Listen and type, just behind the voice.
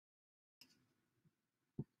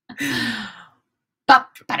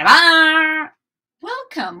Ba-ba-da-ba.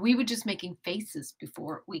 Welcome. We were just making faces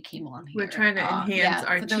before we came on here. We're trying to enhance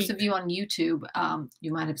our For those of you on YouTube,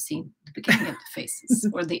 you might have seen the beginning of the faces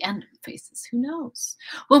or the end of the faces. Who knows?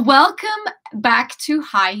 Well, welcome back to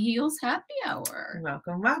High Heels Happy Hour.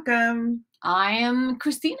 Welcome, welcome. I am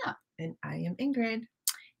Christina. And I am Ingrid.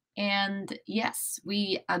 And yes,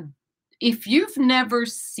 we. If you've never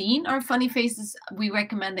seen our funny faces, we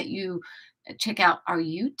recommend that you check out our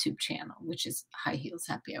YouTube channel, which is High Heels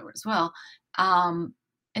Happy Hour as well. And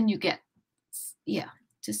you get,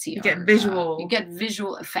 to see you get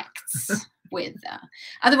visual effects with.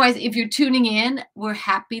 Otherwise, if you're tuning in, we're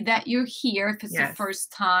happy that you're here. If it's the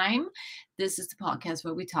first time, this is the podcast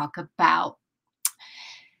where we talk about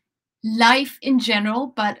life in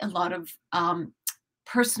general, but a lot of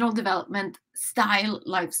personal development, style,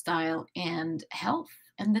 lifestyle, and health,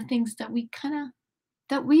 and the things that we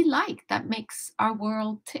like, that makes our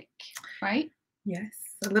world tick, right? Yes,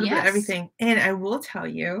 a little bit of everything. And I will tell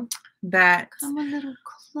you that come a little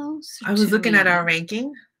closer. I was looking at our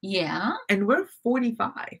ranking. Yeah. And we're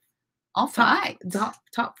 45. All right.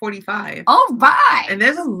 Top 45. All right. And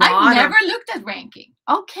there's a lot. I never looked at ranking.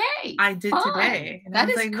 Okay. I did today. And that I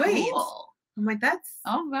was is like, cool. wait. I'm like, that's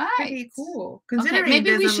all right. Pretty cool. Considering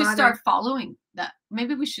maybe we should start following that.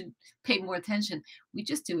 Maybe we should pay more attention. We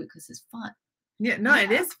just do it because it's fun. Yeah, no,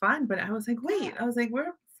 it is fun. But I was like, wait. I was like,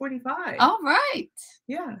 we're 45. All right.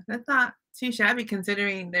 Yeah, that's not too shabby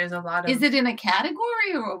considering there's a lot of. Is it in a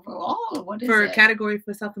category or overall? Or what is for it? A category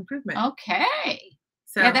for self-improvement. Okay.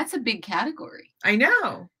 So yeah, that's a big category. I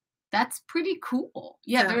know. That's pretty cool.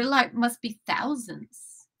 Yeah, there must be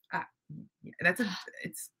thousands.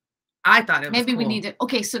 I thought it was maybe cool. We need to.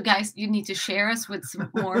 Okay, so guys, you need to share us with some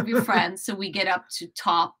more of your friends so we get up to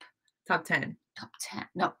top 10. Top 10.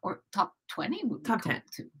 No, or top 20 would be top cool 10.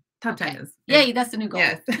 Too. Top 10 is. Yay, that's the new goal.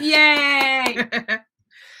 Yes. Yay!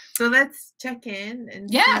 So let's check in and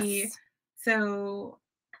see. So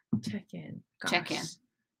check in. Gosh. Check in.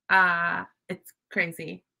 It's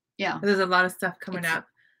crazy. Yeah. There's a lot of stuff coming up.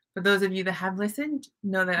 For those of you that have listened,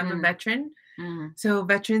 know that I'm a veteran. So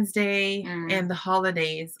Veterans Day and the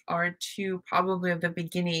holidays are two probably of the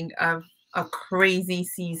beginning of a crazy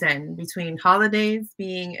season, between holidays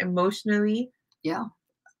being emotionally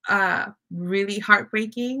really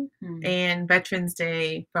heartbreaking and Veterans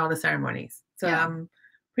Day for all the ceremonies. So I'm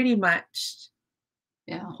pretty much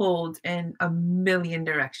pulled in a million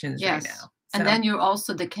directions right now. So. And then you're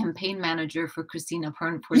also the campaign manager for Christina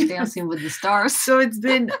Pern for Dancing with the Stars. So it's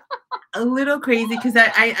been a little crazy because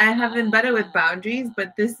I have been better with boundaries,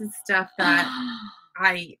 but this is stuff that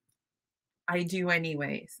I do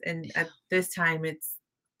anyways. And at this time,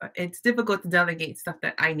 it's difficult to delegate stuff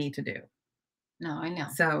that I need to do. No, I know.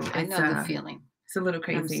 So I know the feeling. It's a little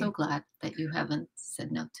crazy. I'm so glad that you haven't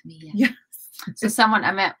said no to me yet. Yes. So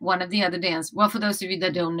I met one of the other well, for those of you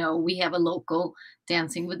that don't know, we have a local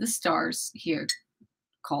Dancing with the Stars here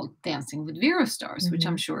called Dancing with Vera Stars, which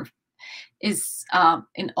I'm sure is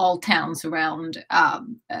in all towns around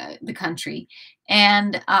the country.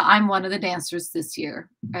 And I'm one of the dancers this year.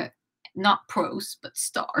 Not pros, but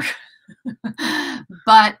star.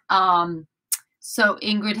 But so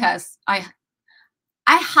Ingrid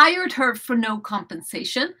I hired her for no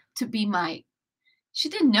compensation to be she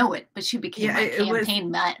didn't know it, but she became my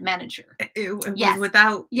campaign manager. It was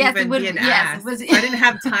without even being asked. I didn't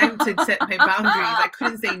have time to set my boundaries. I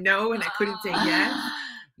couldn't say no and I couldn't say yes.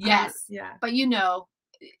 Yes. But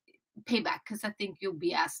payback, because I think you'll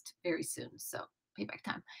be asked very soon. So payback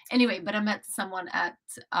time. Anyway, but I met someone at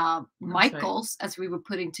Michael's as we were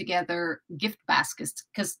putting together gift baskets,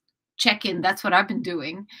 because check-in, that's what I've been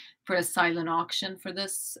doing for a silent auction for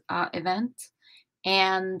this event.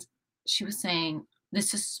 And she was saying,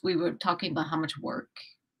 we were talking about how much work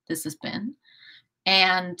this has been.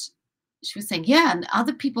 And she was saying, and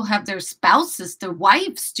other people have their spouses, their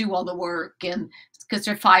wives do all the work, and because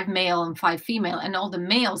they're 5 male and 5 female, and all the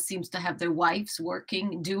males seems to have their wives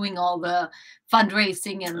working, doing all the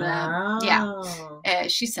fundraising and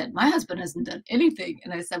she said, my husband hasn't done anything.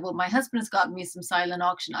 And I said, well, my husband has gotten me some silent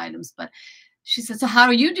auction items, but she said, so how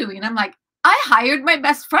are you doing? And I'm like, I hired my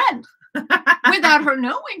best friend without her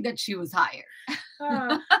knowing that she was hired.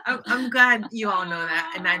 I'm glad you all know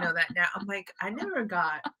that, and I know that now. I'm like, I never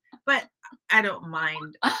got, but I don't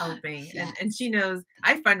mind helping. And she knows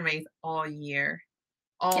I fundraise all year.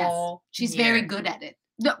 She's very good at it.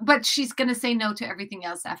 No, but she's going to say no to everything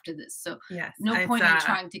else after this. So no point in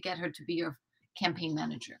trying to get her to be your campaign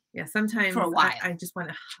manager. Yeah, sometimes for a while. I just want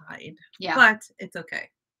to hide. Yeah. But it's okay.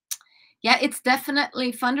 Yeah, it's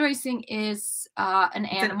definitely fundraising is an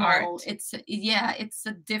It's an animal. art. It's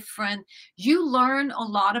a different. You learn a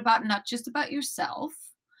lot about not just about yourself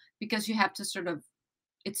because you have to sort of.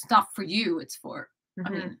 It's not for you. It's for. I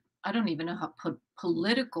Hmm. mean, I don't even know how put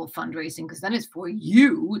political fundraising because then it's for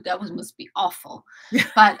you. That was must be awful.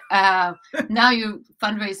 But now you're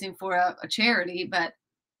fundraising for a charity, but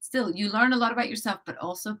still, you learn a lot about yourself, but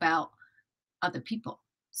also about other people.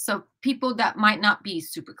 So people that might not be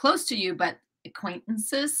super close to you, but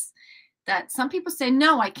acquaintances that some people say,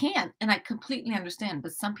 no, I can't. And I completely understand.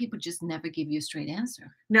 But some people just never give you a straight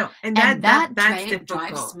answer. No, and And that's drives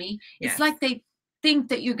difficult. me. It's Yes. like they think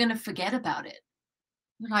that you're going to forget about it.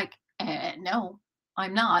 You're like, no,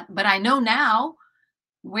 I'm not. But I know now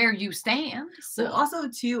where you stand. Well, So, also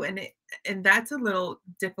too, and that's a little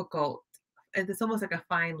difficult. It's almost like a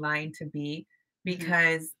fine line to be mhm,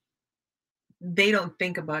 because they don't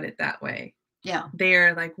think about it that way. yeah.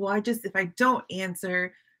 They're like, well, if I don't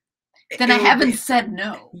answer, Then I it will haven't be said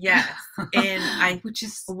no. yes. And I Which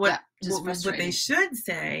is, what yeah, just what they frustrating. should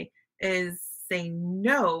say is say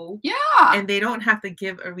no, Yeah. and they don't have to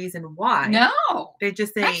give a reason why. No. They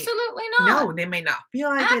just say Absolutely not. no. They may not feel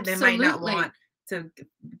like it. They might not want Absolutely. to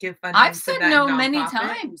give I've funding to said that no many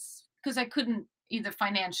nonprofit. times because I couldn't either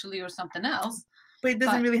financially or something else. But it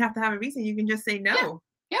doesn't But really have to have a reason. You can just say yeah, no.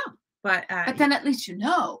 yeah. But But then at least you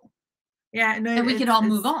know, yeah, no, and we can all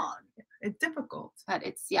move on. it's difficult. But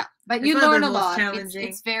it's yeah. But It's you one of the learn a most lot. challenging.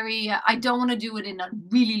 It's very. I don't want to do it in a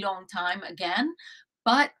really long time again.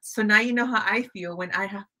 But So now you know how I feel when I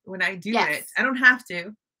do it. yes, I don't have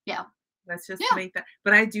to. yeah, Let's just yeah, make that.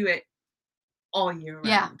 But I do it all year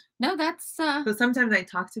yeah. round. No, that's So sometimes I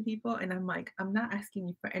talk to people and I'm like, I'm not asking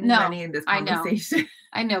you for any no. money in this I know. conversation.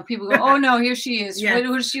 I know. People go, oh no, here she is. Yes,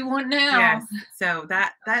 What does she want yes. now? So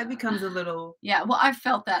that becomes a little. Yeah, well, I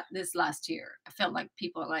felt that this last year. I felt like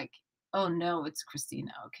people are like, "Oh no, it's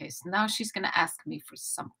Christina. Okay, so now she's gonna ask me for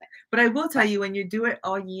something." But I will tell But you, when you do it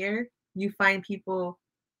all year, you find people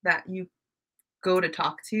that you go to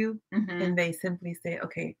talk to, mhm. and they simply say,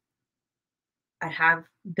 "Okay, I have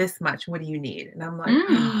this much. What do you need?" And I'm like,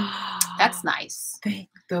 Mm, that's nice. thank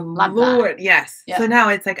the Love that. Lord. Yes. So Yeah. now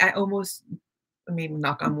it's like I mean,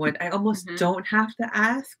 knock on wood, I almost Mhm. don't have to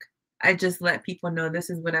ask. I just let people know this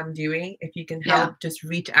is what I'm doing. If you can Yeah, help, just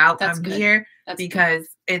reach out. that's I'm good. here That's good. because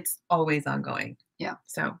it's always ongoing. Yeah.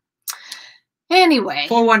 So Anyway,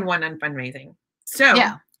 411 on fundraising. So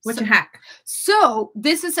yeah. what's So your hack? so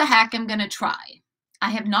this is a hack I'm gonna try. I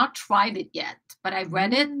have not tried it yet, but I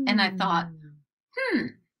read it and I thought, Mm. hmm,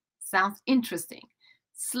 sounds interesting.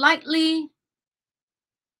 Slightly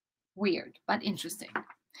weird, but interesting.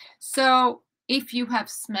 So, if you have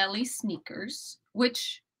smelly sneakers,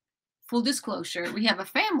 which, full disclosure, we have a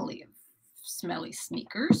family of smelly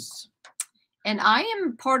sneakers, and I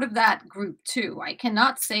am part of that group too. I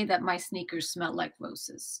cannot say that my sneakers smell like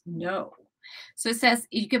roses. No. So it says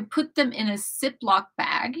you can put them in a Ziploc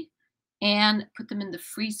bag and put them in the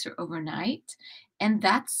freezer overnight, and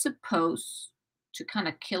that's supposed to kind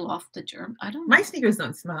of kill off the germ. I don't My know. sneakers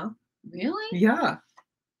don't smell. Really? Yeah.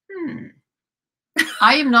 Hmm.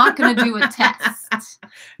 I am not going to do a test.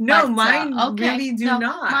 No, But mine okay, really do no,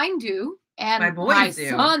 not. mine do, My and my boys do.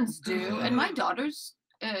 sons do, and my daughter's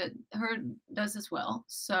her does as well.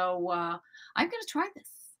 So I'm gonna try this.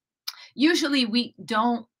 Usually, we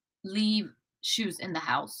don't leave shoes in the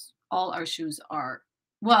house. All our shoes are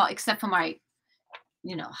well, except for my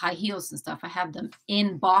high heels and stuff. I have them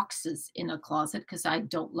in boxes in a closet because I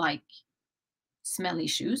don't like smelly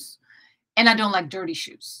shoes. And I don't like dirty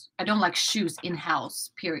shoes. I don't like shoes in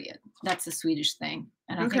house, period. That's a Swedish thing.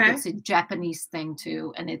 And I think Okay. it's a Japanese thing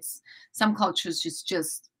too. And it's some cultures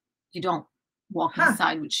just you don't walk Huh.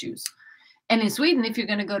 inside with shoes. And in Sweden, if you're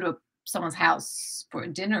going to go to someone's house for a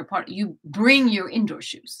dinner party, you bring your indoor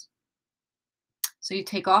shoes. So you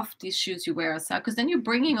take off these shoes you wear outside because then you're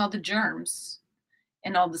bringing all the germs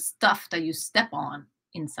and all the stuff that you step on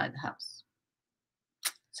inside the house.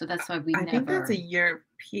 So that's why we I think that's a never.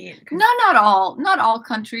 European. No, not all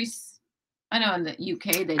countries. I know in the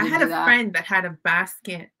UK they I didn't had do a that. friend that had a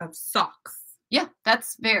basket of socks. Yeah,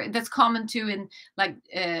 that's common too in like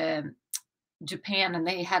Japan, and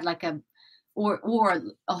they had like or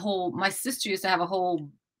a whole. My sister used to have a whole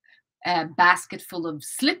basket full of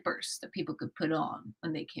slippers that people could put on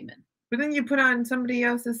when they came in. But then you put on somebody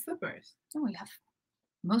else's slippers. Oh, you have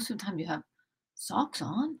most of the time you have socks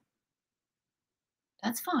on.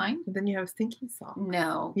 That's fine. But then you have stinky socks.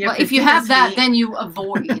 No, You well, have if you have Christina's that, feet. then you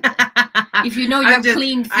avoid. If you know you have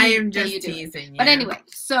clean I feet, am then just you do it. teasing But you. anyway,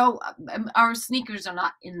 so our sneakers are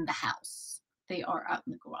not in the house; they are out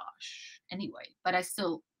in the garage anyway. But I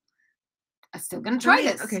still, I'm still gonna try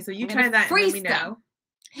this. Okay, so you I'm try gonna that and let me freeze know.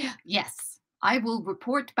 them. Yes, I will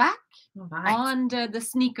report back All right. on the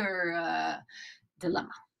sneaker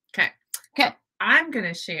dilemma. Okay. Okay. I'm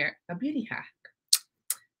gonna share a beauty hack.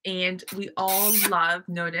 And we all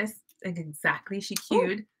notice exactly she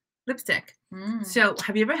cued lipstick. So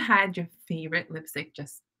have you ever had your favorite lipstick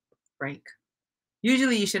just break?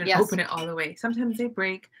 Usually you shouldn't open it all the way. Sometimes they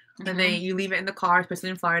break and you leave it in the car, especially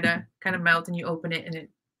in Florida, kind of melt and you open it and it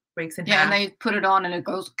breaks in half. Yeah, and they put it on and it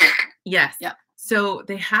goes. Yes. Yeah. So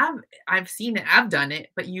I've seen it, I've done it,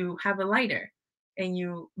 but you have a lighter and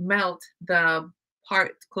you melt the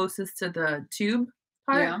part closest to the tube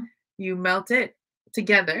part. Yeah. You melt it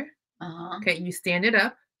together. Uh-huh. Okay, you stand it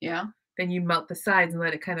up. Yeah. Then you melt the sides and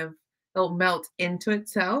let it it'll melt into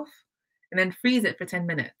itself and then freeze it for 10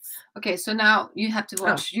 minutes. Okay, so now you have to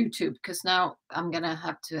watch YouTube because now I'm gonna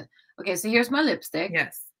have to. Okay, so here's my lipstick.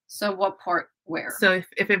 Yes. So what part where? So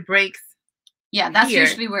if it breaks, yeah, that's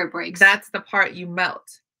usually where it breaks. That's the part you melt.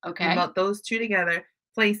 Okay. You melt those two together,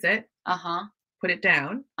 place it. Put it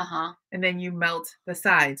down. And then you melt the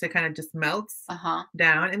sides. So it kind of just melts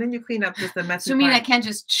down. And then you clean up just the messy So you mean part. I can't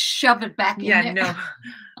just shove it back in there? Yeah, no.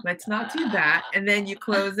 Let's not do that. And then you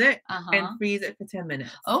close it and freeze it for 10 minutes.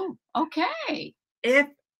 Oh, okay. If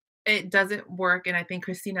it doesn't work, and I think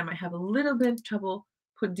Christina might have a little bit of trouble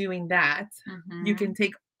doing that, you can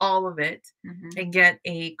take all of it and get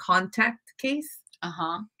a contact case.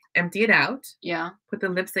 Empty it out. Yeah. Put the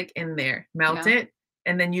lipstick in there. Melt it.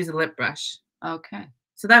 And then use a lip brush. Okay.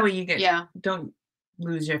 So that way you don't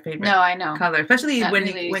lose your favorite color. Especially that when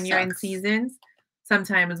really when you're in seasons.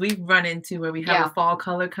 Sometimes we've run into where we have a fall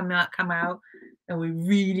color come out and we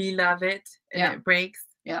really love it and it breaks.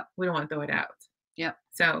 Yeah. We don't want to throw it out. Yeah.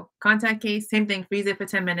 So contact case, same thing, freeze it for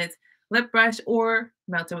 10 minutes, lip brush or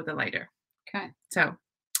melt it with a lighter. Okay. So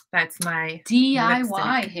that's my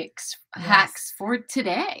DIY hacks for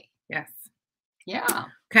today. Yes. Yeah.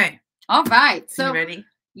 Okay. All right. So you ready?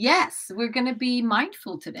 Yes, we're going to be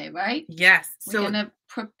mindful today, right? Yes. We're going to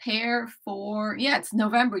prepare for, it's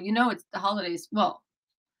November. You know, it's the holidays. Well,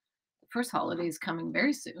 the first holiday is coming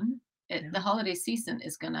very soon. The holiday season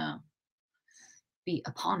is going to be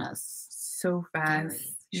upon us. So fast.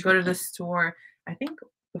 You go to the store, I think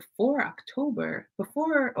before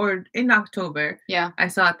or in October. Yeah. I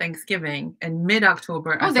saw Thanksgiving and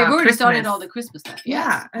mid-October. I saw they've already Christmas. Started all the Christmas stuff.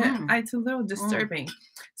 Yes. Yeah. It's a little disturbing.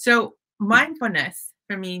 So mindfulness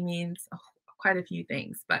for me means quite a few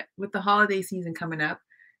things, but with the holiday season coming up,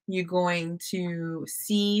 you're going to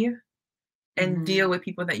see and deal with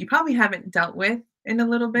people that you probably haven't dealt with in a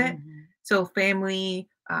little bit. So family,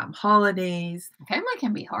 holidays. Family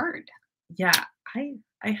can be hard. Yeah, I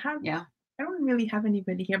have. Yeah, I don't really have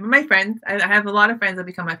anybody here, but my friends. I have a lot of friends that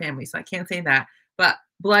become my family, so I can't say that. But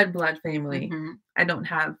blood family, I don't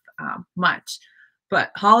have much.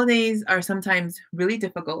 But holidays are sometimes really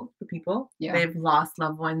difficult for people. Yeah. They've lost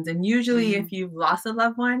loved ones. And usually if you've lost a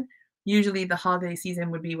loved one, usually the holiday season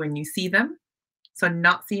would be when you see them. So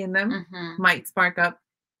not seeing them might spark up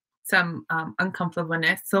some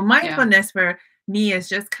uncomfortableness. So mindfulness for me is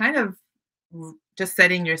just kind of just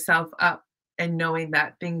setting yourself up and knowing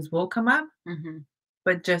that things will come up,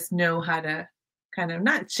 but just know how to kind of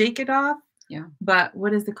not shake it off. Yeah. But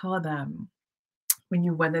what is it called? When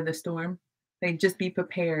you weather the storm? Like just be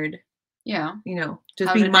prepared. Yeah. You know, just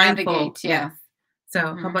how be mindful. Navigate, yeah.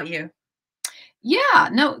 So how about you? Yeah,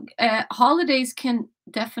 no, holidays can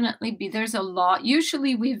definitely be, there's a lot.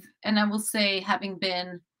 Usually and I will say, having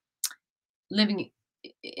been living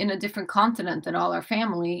in a different continent than all our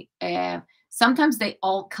family, sometimes they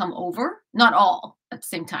all come over. Not all at the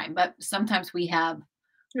same time, but sometimes we have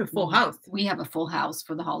a full house. We have a full house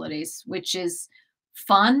for the holidays, which is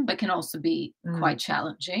fun, but can also be quite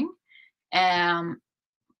challenging.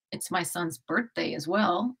 It's my son's birthday as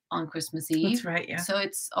well on Christmas Eve. That's right, yeah. So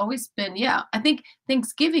it's always been, I think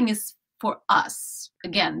Thanksgiving is for us,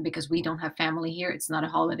 again, because we don't have family here. It's not a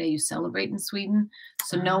holiday you celebrate in Sweden.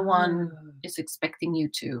 So no one is expecting you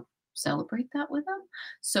to celebrate that with them.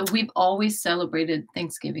 So we've always celebrated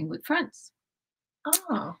Thanksgiving with friends.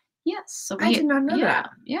 Oh. Yes. So I did not know that.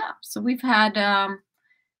 Yeah. So we've had,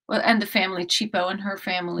 and the family, Chipo and her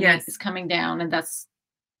family is coming down, and that's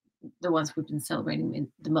the ones we've been celebrating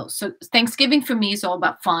the most. So Thanksgiving for me is all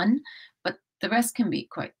about fun, but the rest can be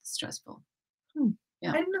quite stressful.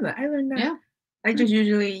 Yeah. I didn't know that. I learned that. Yeah. I just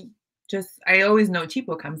usually I always know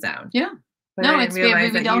Chipo comes down. Yeah. But no, it's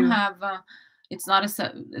we don't have, it's not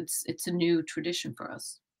it's a new tradition for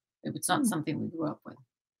us. It's not something we grew up with.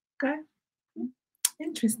 Okay.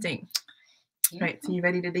 Interesting. Yeah. Right. So you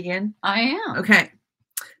ready to begin? I am. Okay.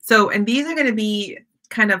 So, and these are going to be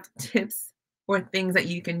kind of tips or things that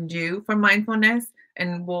you can do for mindfulness,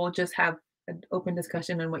 and we'll just have an open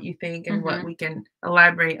discussion on what you think and what we can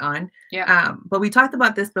elaborate on. Yeah. But we talked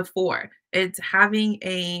about this before. It's having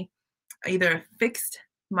either a fixed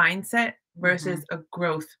mindset versus a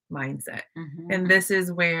growth mindset. And this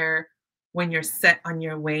is where, when you're set on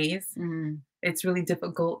your ways, it's really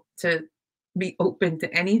difficult to be open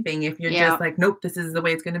to anything if you're just like, nope, this is the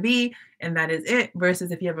way it's going to be, and that is it.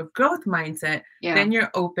 Versus if you have a growth mindset, then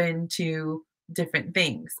you're open to different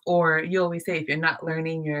things. Or you always say, if you're not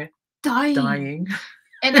learning, you're dying.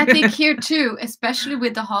 And I think here too, especially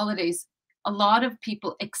with the holidays, a lot of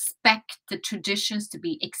people expect the traditions to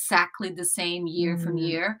be exactly the same year from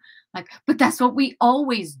year. Like, but that's what we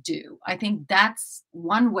always do. I think that's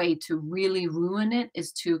one way to really ruin it,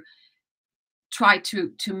 is to try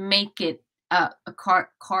to make it a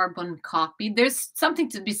carbon copy. There's something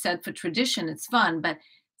to be said for tradition. It's fun, but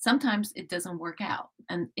sometimes it doesn't work out,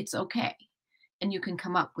 and it's okay. And you can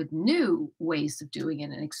come up with new ways of doing it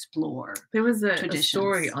and explore. There was a traditions.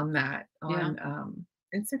 story on that on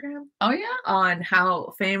Instagram. Oh yeah, on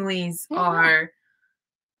how families are.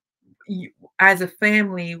 As a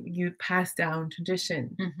family, you pass down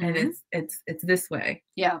tradition, and it's this way.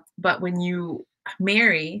 Yeah. But when you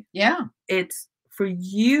marry, yeah, it's for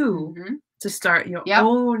you to start your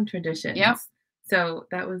own traditions. Yep. So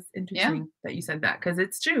that was interesting that you said that, because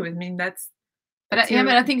it's true. I mean, but I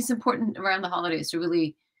think it's important around the holidays to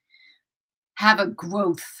really have a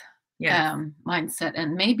growth mindset.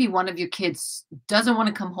 And maybe one of your kids doesn't want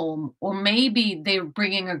to come home, or maybe they're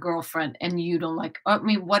bringing a girlfriend and you don't like, I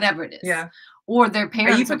mean, whatever it is. Yeah. Or their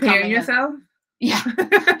parents are you preparing yourself? Yeah.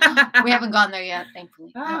 We haven't gone there yet,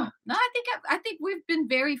 thankfully. No, I think we've been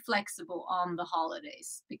very flexible on the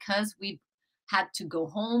holidays, because we've had to go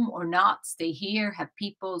home or not stay here, have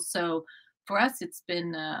people. So for us, it's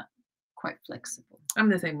been quite flexible. I'm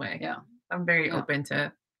the same way. Yeah. I'm very open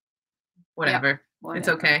to whatever. It's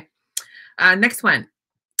okay. Next one.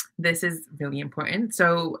 This is really important.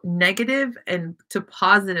 So negative and to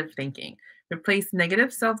positive thinking. Replace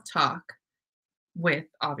negative self-talk with,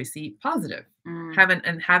 obviously, positive. Having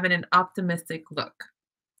an optimistic look.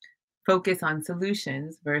 Focus on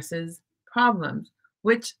solutions versus problems,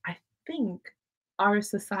 which I think our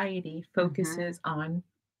society focuses on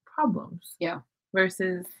problems. Yeah.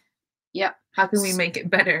 Versus how can we make it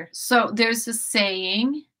better? So there's a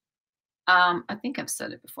saying, I think I've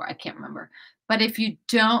said it before, I can't remember. But if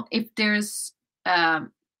there's a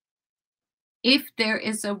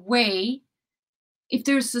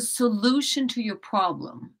solution to your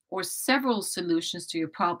problem, or several solutions to your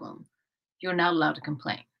problem, you're not allowed to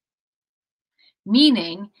complain.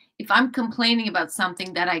 Meaning, if I'm complaining about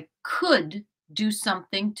something that I could do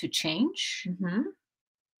something to change,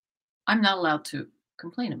 I'm not allowed to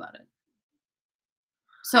complain about it.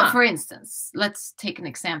 So, for instance, let's take an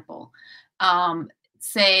example.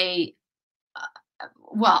 Say,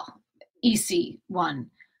 easy one.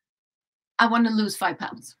 I want to lose 5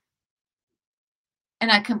 pounds. And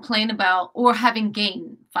I complain about, or having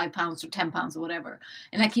gained 5 pounds or 10 pounds or whatever.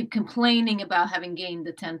 And I keep complaining about having gained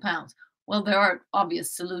the 10 pounds. Well, there are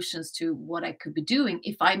obvious solutions to what I could be doing.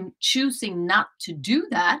 If I'm choosing not to do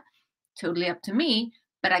that, totally up to me,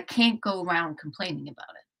 but I can't go around complaining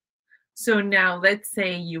about it. So now let's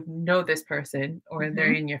say you know this person, or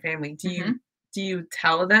they're in your family. Do you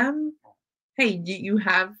tell them, hey, do you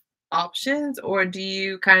have options, or do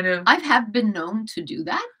you kind of... I have been known to do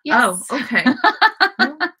that. Yes. Oh, okay.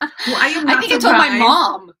 Well, I am not I think surprised. I told my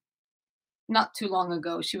mom not too long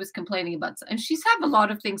ago. She was complaining about, and she's have a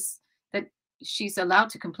lot of things that she's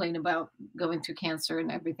allowed to complain about, going through cancer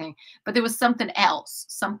and everything. But there was something else,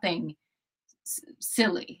 something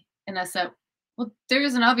silly, and I said, well, there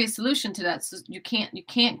is an obvious solution to that. So you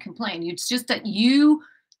can't complain. It's just that you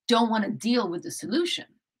don't want to deal with the solution.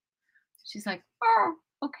 She's like, oh,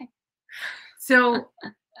 okay. So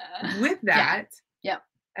with that,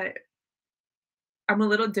 I'm a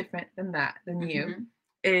little different than you.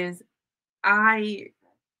 Is I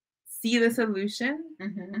see the solution,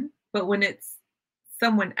 but when it's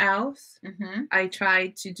someone else, I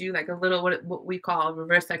try to do like a little what we call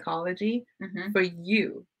reverse psychology for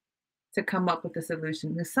you to come up with a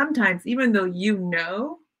solution. Because sometimes, even though you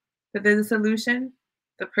know that there's a solution,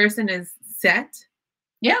 the person is set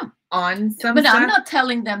on some stuff. I'm not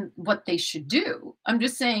telling them what they should do. I'm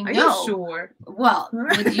just saying, Are you sure? Well,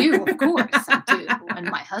 with you, of course, I do.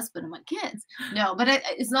 And my husband and my kids. No, but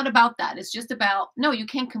it's not about that. It's just about, no, you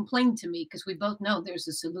can't complain to me, because we both know there's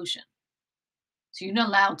a solution. So you're not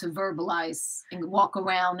allowed to verbalize and walk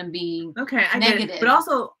around and be negative. Get it. But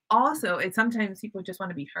also, it's sometimes people just want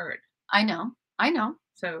to be heard. I know.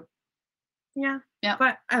 So Yeah. Yeah.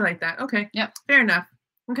 But I like that. Okay. Yep. Fair enough.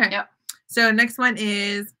 Okay. Yep. So next one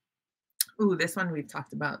is, this one we've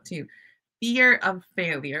talked about too. Fear of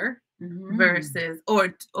failure versus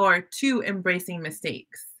or to embracing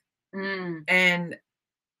mistakes. And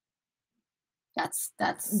that's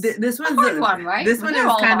this a one's hard one, right? This one They're is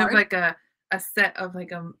all kind hard. of like a set of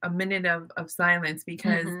like a minute of silence,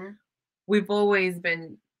 because we've always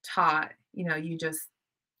been taught, you just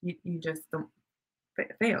don't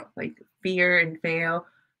fail, like fear and fail,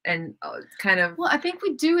 and kind of. Well, I think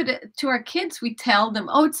we do it to our kids. We tell them,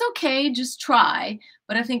 "Oh, it's okay, just try."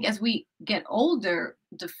 But I think as we get older,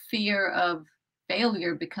 the fear of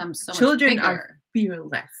failure becomes so much Children bigger. are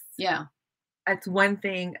fearless. Yeah. That's one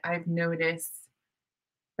thing I've noticed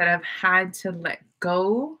that I've had to let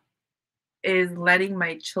go, is letting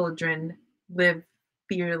my children live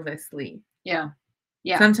fearlessly. Yeah.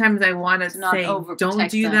 Yeah. Sometimes I want to say, don't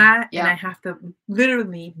do that. Yeah. And I have to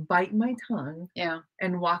literally bite my tongue, yeah,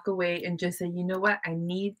 and walk away and just say, you know what? I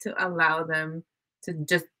need to allow them to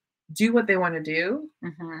just do what they want to do.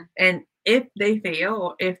 And if they fail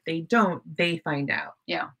or if they don't, they find out.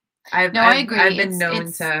 Yeah. I agree. I've been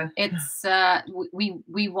known to. It's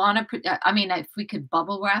we want to. I mean, if we could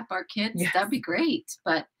bubble wrap our kids, Yes. that'd be great.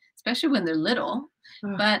 But especially when they're little.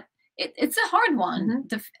 But it's a hard one.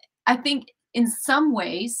 I think in some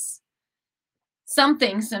ways, some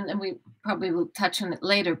things, and we probably will touch on it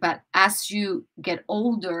later, but as you get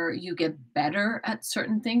older, you get better at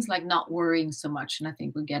certain things, like not worrying so much. And I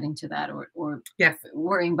think we're getting to that, or Yes.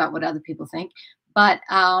 worrying about what other people think. But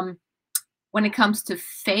when it comes to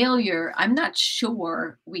failure, I'm not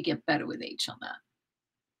sure we get better with age on that.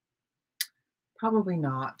 Probably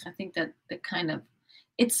not. I think that the kind of,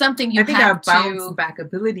 it's something you I think have our bounce back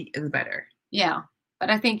ability is better. Yeah. But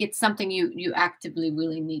I think it's something you actively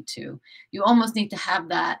really need to. You almost need to have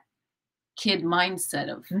that kid mindset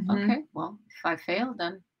of, okay, well, if I fail,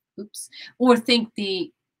 then oops. Or think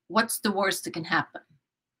what's the worst that can happen?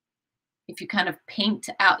 If you kind of paint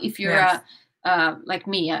out, if you're like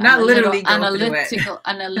me, not literally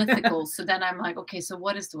analytical. So then I'm like, okay, so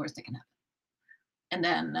what is the worst that can happen? And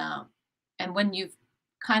then, and when you've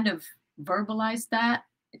kind of verbalized that,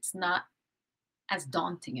 it's not as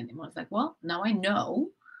daunting anymore. It's like, well, now I know,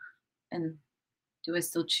 and do I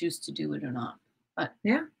still choose to do it or not? But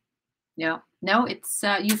no, it's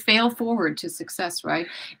you fail forward to success, right?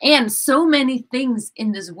 And so many things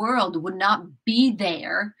in this world would not be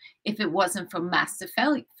there if it wasn't for massive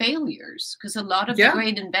failures, because a lot of the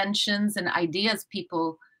great inventions and ideas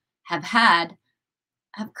people have had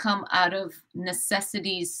have come out of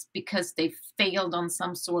necessities because they failed on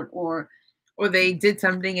some sort, or they did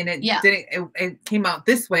something and it didn't, it came out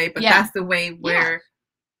this way, but that's the way where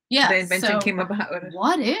the invention came about.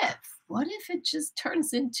 What if it just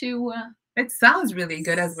turns into it sounds really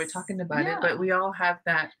good as we're talking about it, but we all have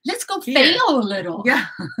that. Let's go fail a little. Yeah.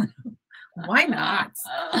 Why not?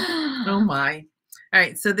 Oh my. All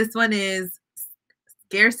right. So this one is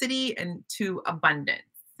scarcity and to abundance.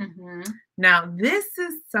 Now, this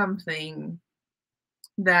is something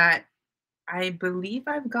that I believe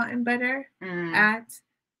I've gotten better at,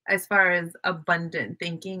 as far as abundant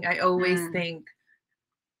thinking. I always think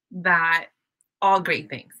that all great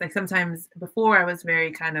things, like sometimes before I was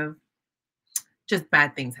very kind of just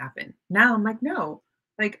bad things happen. Now I'm like, no,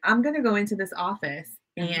 like I'm going to go into this office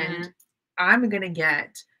and I'm going to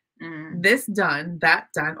get this done, that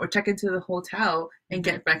done, or check into the hotel and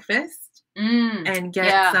get breakfast and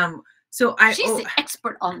get some. So she's the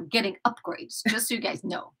expert on getting upgrades, just so you guys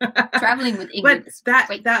know. Traveling with Ingrid.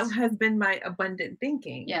 But that has been my abundant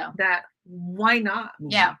thinking. Yeah. That why not me?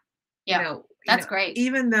 Yeah. Yeah. That's great.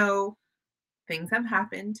 Even though things have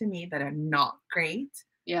happened to me that are not great.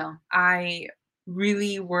 Yeah. I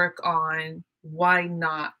really work on why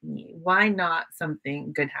not me? Why not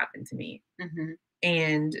something good happen to me?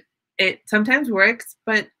 And it sometimes works,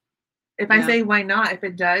 but if I say why not, if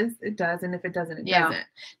it does, it does. And if it doesn't, it doesn't.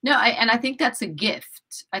 No, I think that's a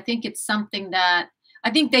gift. I think it's something that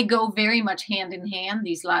I think they go very much hand in hand,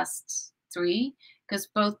 these last three, because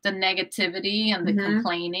both the negativity and the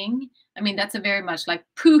complaining, I mean, that's a very much like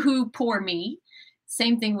poo-hoo, poor me.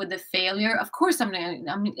 Same thing with the failure. Of course, it's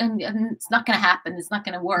not going to happen. It's not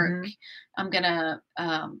going to work. I'm going to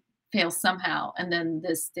fail somehow. And then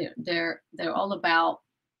they're all about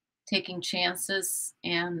taking chances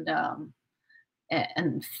and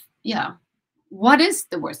what is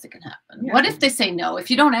the worst that can happen? What if they say no? If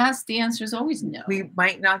you don't ask, the answer is always no. We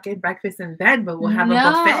might not get breakfast in bed, but we'll have a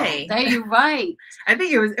buffet. You're right. I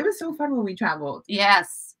think it was so fun when we traveled.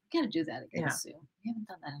 Yes. We got to do that again soon. We haven't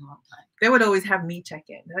done that in a long time. They would always have me check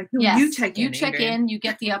in. They're like, no, you check in. You check in, you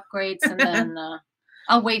get the upgrades, and then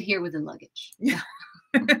I'll wait here with the luggage. Yeah.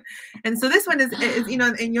 And so this one is,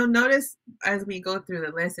 and you'll notice as we go through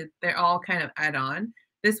the list, they're all kind of add on.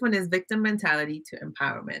 This one is victim mentality to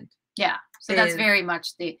empowerment. Yeah. So that's very much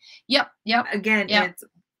yep. Again, it's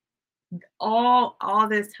all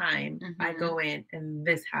this time I go in and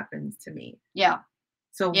this happens to me. Yeah.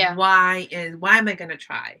 So why am I going to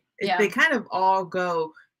try? They kind of all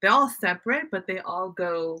go, they're all separate, but they all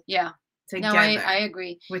go together. No, I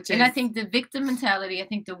agree. I think the victim mentality, I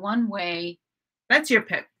think the one way. That's your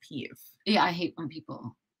pet peeve. Yeah, I hate when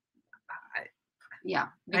people.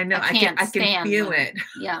 I know. I can feel it.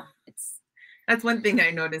 Yeah, that's one thing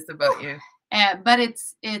I noticed about you. But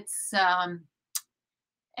it's I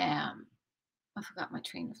forgot my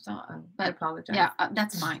train of thought. But I apologize. Yeah,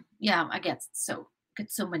 that's fine. Yeah, I get so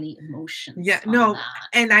many emotions. Yeah, no,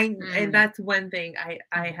 and that's one thing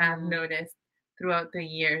I have noticed throughout the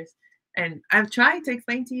years, and I've tried to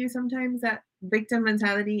explain to you sometimes that victim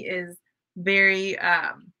mentality is very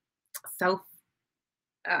self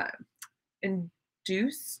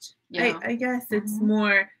induced. I guess it's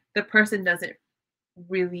more the person doesn't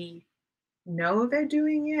really know they're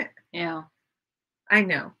doing it. Yeah, I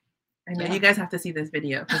know. You guys have to see this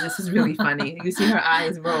video because this is really funny. You see her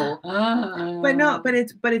eyes roll. But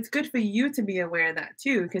it's good for you to be aware of that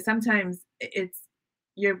too, because sometimes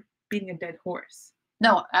you're beating a dead horse.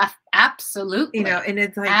 No, absolutely. And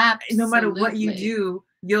it's like no matter what you do,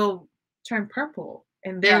 you'll turn purple,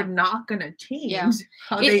 and they're not gonna change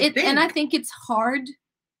how they think. And I think it's hard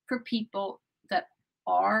for people that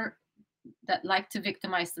like to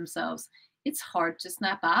victimize themselves. It's hard to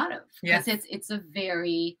snap out of because it's a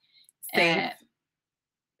very safe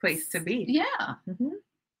place to be. Yeah.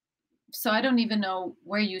 So I don't even know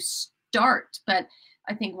where you start, but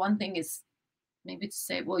I think one thing is maybe to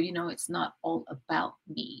say, well, it's not all about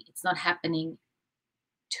me. It's not happening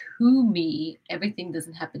to me. Everything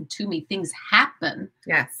doesn't happen to me. Things happen.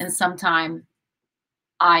 Yes. And sometimes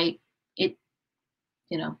it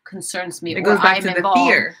concerns me. It goes back to the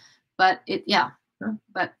fear. But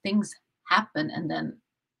but things happen, and then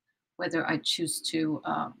whether I choose to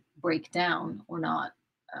break down or not,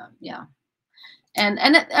 and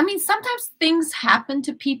I mean, sometimes things happen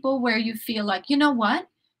to people where you feel like, you know what,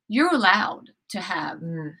 you're allowed to have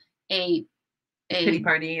a pity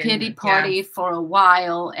party for a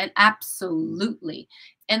while, and absolutely.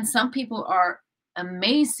 And some people are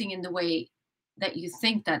amazing in the way that you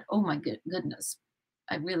think that, oh my goodness,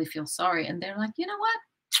 I really feel sorry, and they're like, you know what,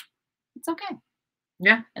 it's okay.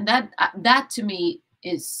 Yeah. And that to me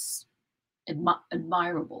is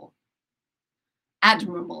admirable.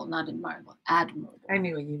 Admirable, not admirable. Admirable. I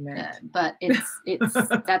knew what you meant. But it's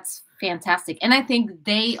that's fantastic. And I think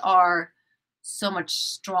they are so much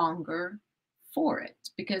stronger for it,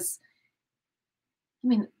 because I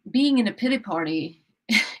mean, being in a pity party,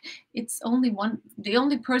 it's the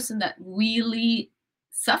only person that really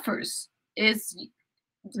suffers is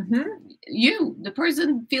you, the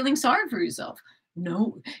person feeling sorry for yourself.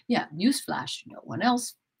 Newsflash, no one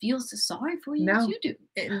else feels as sorry for you as you do.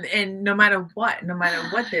 And no matter what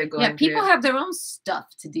they're going through. People have their own stuff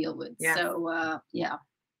to deal with. Yeah. So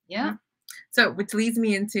So which leads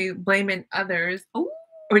me into blaming others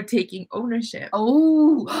or taking ownership.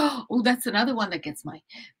 Oh, that's another one that gets my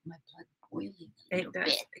blood boiling a little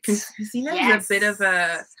bit. Because Christina is a bit of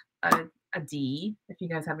a D, if you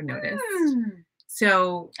guys haven't noticed.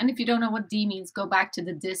 So, and if you don't know what D means, go back to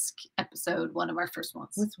the disc episode, one of our first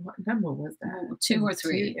ones. What number was that? 2 or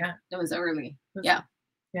 3. 2, yeah, that was early. Yeah,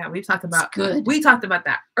 we talked about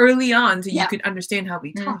that early on, so you could understand how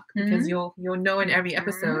we talk, because you'll know in every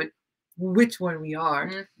episode which one we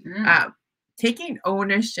are. Taking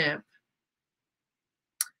ownership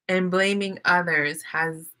and blaming others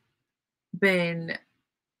has been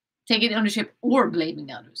taking ownership or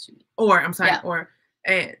blaming others.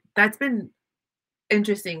 That's been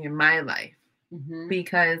interesting in my life,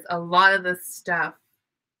 because a lot of the stuff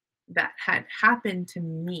that had happened to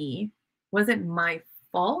me wasn't my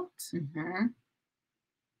fault,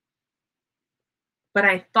 but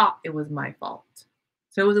I thought it was my fault.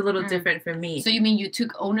 So it was a little different for me. So you mean you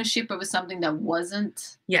took ownership over something that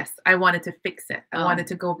wasn't? Yes, I wanted to fix it. I wanted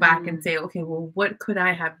to go back and say, okay, well, what could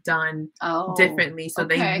I have done differently so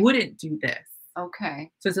they wouldn't do this?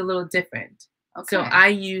 Okay. So it's a little different. Okay. So I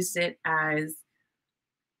used it as,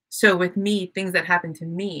 so with me, things that happened to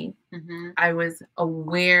me, I was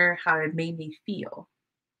aware how it made me feel.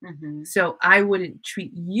 So I wouldn't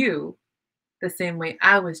treat you the same way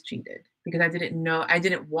I was treated, because I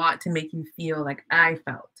didn't want to make you feel like I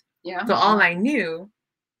felt. Yeah. So all I knew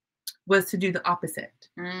was to do the opposite.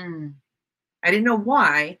 I didn't know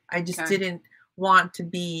why. I just didn't want to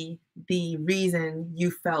be the reason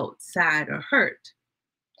you felt sad or hurt.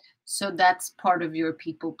 So that's part of your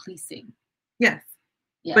people pleasing. Yes.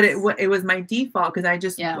 But it was my default because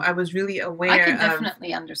I was really I aware can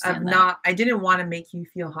definitely understand that. I didn't want to make you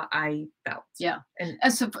feel how I felt. Yeah. And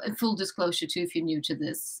as a full disclosure too, if you're new to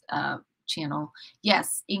this channel,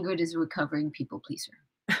 yes, Ingrid is a recovering people pleaser.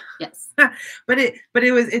 Yes. but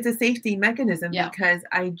it's a safety mechanism because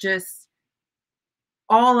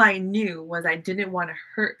all I knew was I didn't want to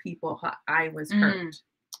hurt people how I was hurt.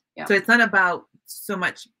 Yeah. So it's not about so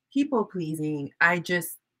much people pleasing. I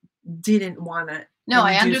just didn't want to. No,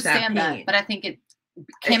 I understand that, but I think it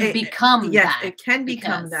can become yes, that. It can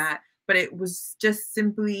become that, but it was just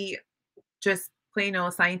simply just plain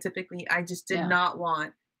old scientifically, I just did not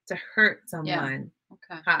want to hurt someone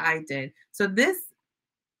how I did. So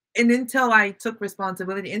and until I took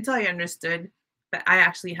responsibility, until I understood that I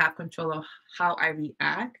actually have control of how I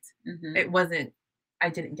react, I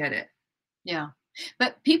didn't get it. Yeah.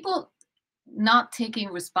 But people not taking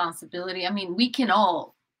responsibility, I mean, we can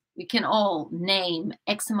all name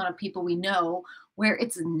X amount of people we know where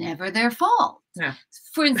it's never their fault. Yeah.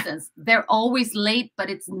 For instance, they're always late, but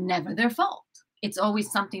it's never their fault. It's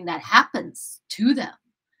always something that happens to them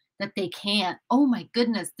that they can't, oh my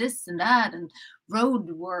goodness, this and that, and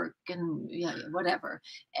road work and whatever.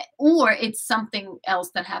 Or it's something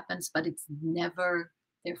else that happens, but it's never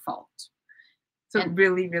their fault. So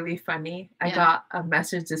really, really funny. I got a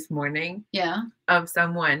message this morning of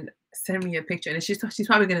someone send me a picture, and she's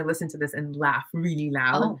probably going to listen to this and laugh really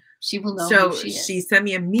loud. Oh, she will know so who she is. She sent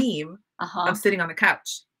me a meme of sitting on the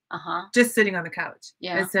couch. Just sitting on the couch.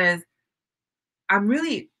 Yeah. It says, I'm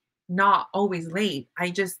really not always late.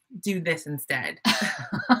 I just do this instead.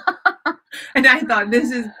 And I thought,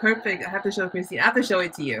 this is perfect. I have to show Christine. I have to show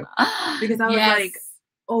it to you. Because I was like,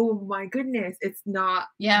 oh my goodness, it's not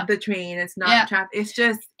the train. It's not traffic. It's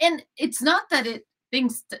just. And it's not that it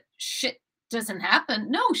thinks that shit doesn't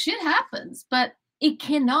happen. No, shit happens, but it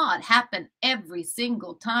cannot happen every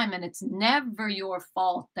single time. And it's never your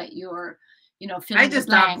fault that you're, filling the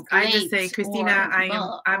blank. I just say, Christina,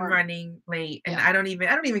 I'm running late, and I don't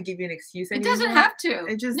even give you an excuse anymore. It doesn't have to.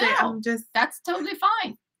 I just say, that's totally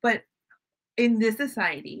fine. But in this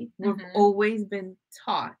society, we've always been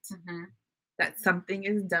taught that something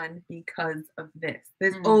is done because of this.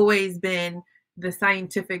 There's always been the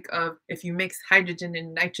scientific of, if you mix hydrogen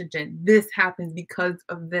and nitrogen, this happens because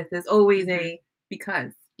of this. There's always a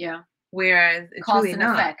because. Yeah. Whereas it's cause really and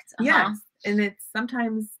not. effect. Yes. And it's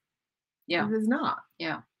sometimes it is not.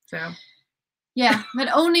 Yeah. So. Yeah. But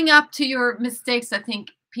owning up to your mistakes, I think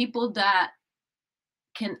people that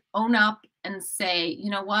can own up and say, you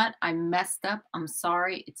know what, I messed up. I'm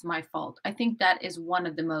sorry. It's my fault. I think that is one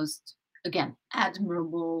of the most, again,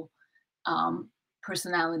 admirable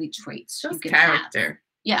personality traits. Just character. Have.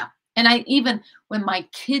 Yeah. And when my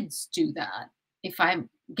kids do that, if I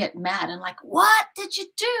get mad and like, what did you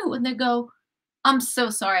do? And they go, I'm so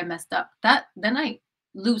sorry I messed up. Then I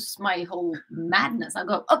lose my whole madness. I'll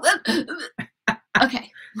go,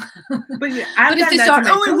 okay. But if they start,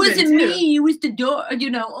 it wasn't me, it was the door,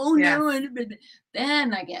 no.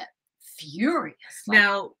 Then I get furious. Like,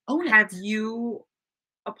 now, have you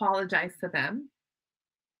apologized to them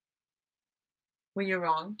when you're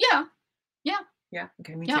wrong? Yeah. Yeah.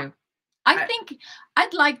 Okay, me too.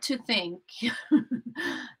 I'd like to think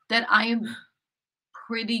that I am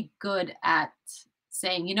pretty good at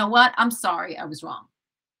saying, you know what, I'm sorry, I was wrong.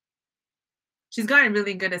 She's gotten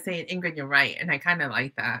really good at saying, Ingrid, you're right. And I kind of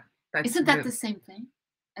like that. Isn't that the same thing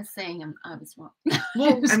as saying I was wrong?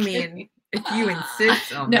 Well, I mean, if you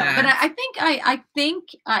insist on that. No, but I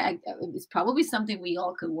think it's probably something we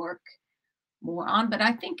all could work more on. But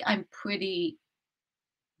I think I'm pretty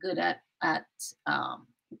good at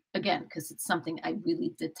again, because it's something I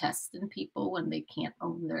really detest in people when they can't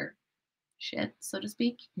own their shit, so to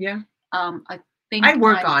speak. Yeah. I think I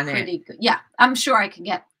work on it. Good. Yeah, I'm sure I can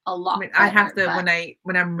get a lot. I mean, I have to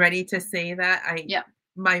when I'm ready to say that.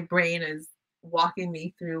 My brain is walking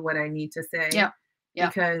me through what I need to say. Yeah.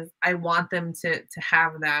 Because I want them to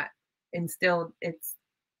have that instilled.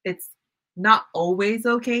 It's not always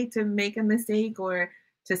okay to make a mistake or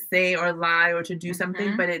to say or lie or to do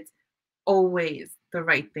something, but it's always the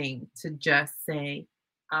right thing to just say,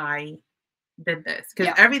 I did this.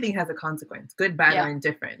 Because everything has a consequence, good, bad, or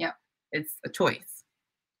indifferent. Yeah. It's a choice.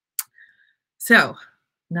 So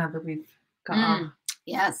now that we've got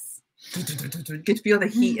yes. You could feel the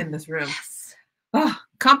heat in this room. Yes. Oh,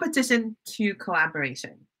 competition to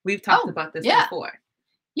collaboration. We've talked about this before.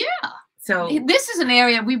 Yeah. So this is an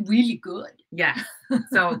area we're really good. Yeah.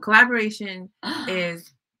 So collaboration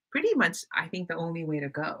is pretty much, I think, the only way to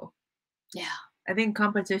go. Yeah. I think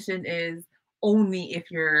competition is only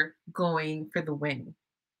if you're going for the win,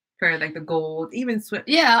 for like the gold, even swim.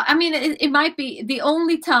 Yeah, I mean, it might be the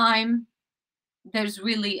only time there's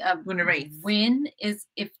really a Win a race. win is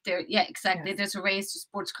if there, yeah, exactly. Yes. There's a race, a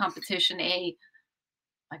sports competition, I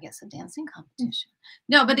guess a dancing competition.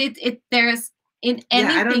 No, but there's in Yeah, I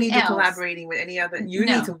don't anything need you else. collaborating with any other. You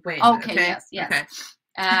need to win. Okay, Okay. yes, yes.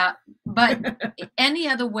 Okay. But any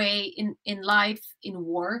other way in life, in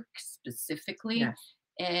work specifically,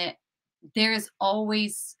 Yes. there is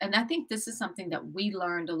always, and I think this is something that we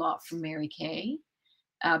learned a lot from Mary Kay,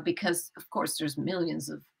 because of course there's millions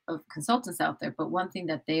of consultants out there, but one thing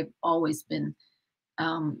that they've always been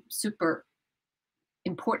super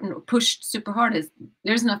important or pushed super hard is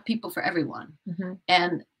there's enough people for everyone,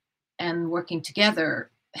 Mm-hmm. and working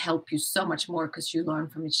together help you so much more because you learn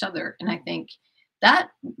from each other. And I think that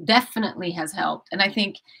definitely has helped. And I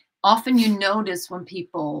think often you notice when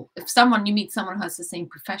people, if someone, you meet someone who has the same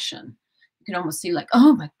profession, you can almost see like,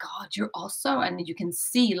 oh my God, you're also, and you can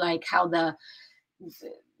see like how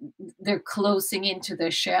they're closing into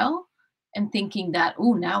their shell and thinking that,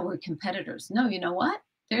 oh, now we're competitors. No, you know what?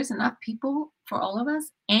 There's enough people for all of us,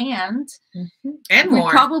 and we more.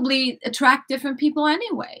 probably attract different people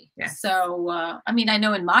anyway. Yes. So, I mean, I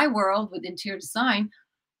know in my world with interior design,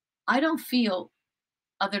 I don't feel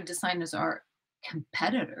other designers are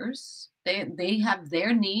competitors. They have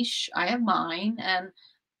their niche, I have mine, and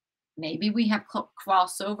maybe we have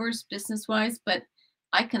crossovers business wise, but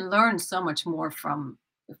I can learn so much more from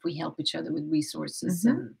if we help each other with resources,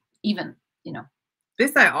 and even,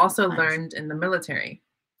 This I also learned in the military,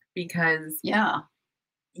 because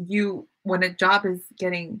when a job is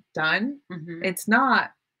getting done, it's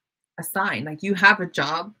not a sign. Like, you have a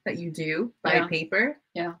job that you do by paper.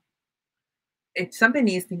 Yeah. If something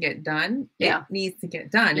needs to get done, it needs to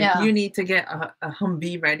get done. If you need to get a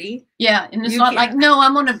Humvee ready. Yeah. And it's not like, no,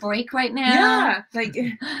 I'm on a break right now. Yeah. Like,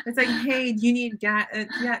 it's like, hey, you need gas.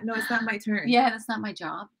 Yeah, no, it's not my turn. Yeah, that's not my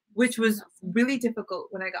job. Which was really difficult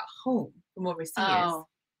when I got home from overseas. Oh, okay.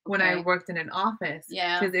 When I worked in an office.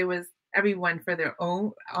 Yeah. Because it was everyone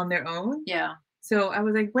on their own. Yeah. So I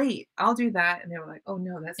was like, wait, I'll do that. And they were like, oh,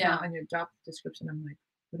 no, that's not on your job description. I'm like,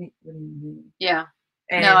 what do you mean? Yeah.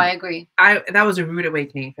 And no, I agree. That was a rude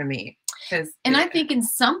awakening for me. And I think in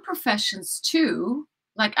some professions too,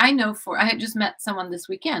 like I had just met someone this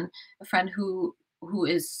weekend, a friend who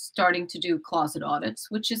is starting to do closet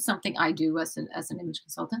audits, which is something I do as an image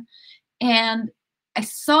consultant. And I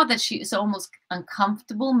saw that she is almost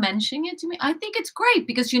uncomfortable mentioning it to me. I think it's great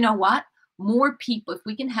because you know what? More people, if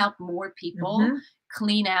we can help more people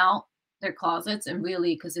clean out their closets, and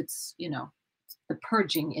really, because it's, the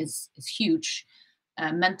purging is huge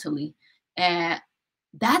mentally.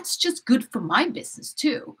 That's just good for my business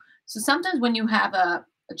too. So sometimes when you have a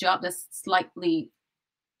job that's slightly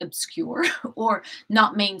obscure or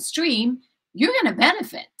not mainstream, you're going to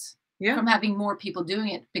benefit from having more people doing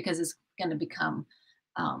it, because it's going to become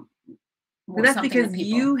more. But that's because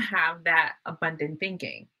you have that abundant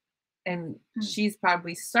thinking, and she's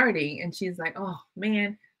probably starting, and she's like, oh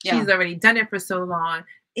man, she's already done it for so long.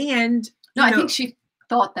 And no, I think she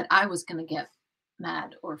thought that I was going to get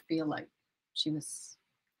mad or feel like she was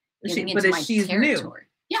getting into my territory. New.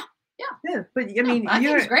 Yeah, but I mean, I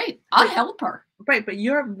think it's great. I'll help her. Right, but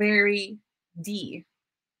you're very D,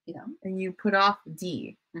 and you put off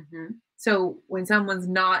D. So when someone's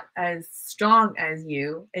not as strong as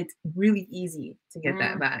you, it's really easy to get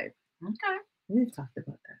that vibe. Okay, we've talked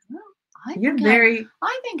about that. Well,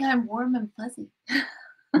 I think I'm warm and fuzzy.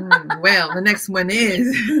 Well, the next one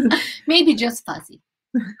is maybe just fuzzy.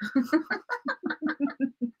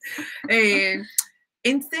 And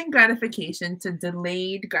instant gratification to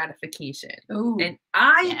delayed gratification. Ooh, and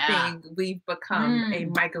I think we've become a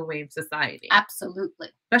microwave society. Absolutely.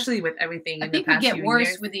 Especially with everything I think we get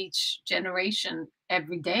worse with each generation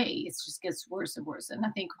every day. It just gets worse and worse. And I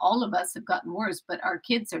think all of us have gotten worse, but our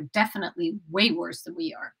kids are definitely way worse than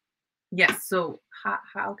we are. Yes. So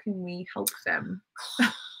how can we help them?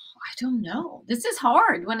 I don't know. This is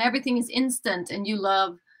hard when everything is instant and you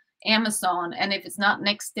love Amazon, and if it's not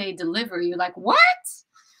next day delivery, you're like, what?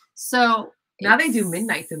 So now they do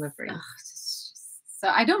midnight delivery. So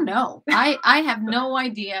I don't know. I have no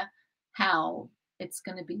idea how it's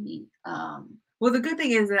going to be. Well, the good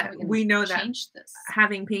thing is that we know that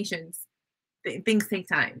having patience, things take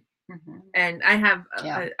time. And I have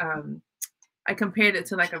I compared it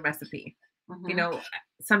to like a recipe.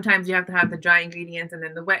 Sometimes you have to have the dry ingredients and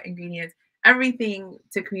then the wet ingredients, everything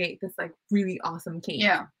to create this like really awesome cake.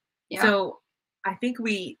 Yeah. So I think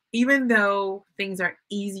even though things are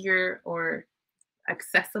easier or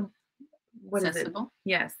accessible,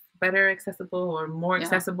 Yes. better accessible or more Yeah.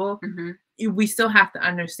 accessible, Mm-hmm. we still have to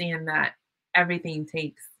understand that everything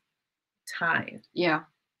takes time. Yeah.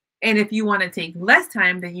 And if you want to take less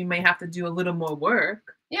time, then you may have to do a little more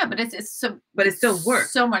work. Yeah, but it's so, but it's still work.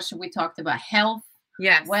 So much we talked about health,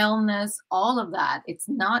 yes, wellness, all of that. It's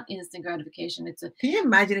not instant gratification. It's a. Can you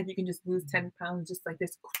imagine if you can just lose 10 pounds just like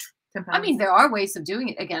this? 10 pounds. I mean, there are ways of doing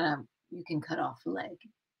it. Again, you can cut off a leg,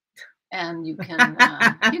 and you can,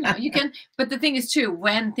 you can. But the thing is, too,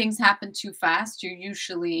 when things happen too fast, you're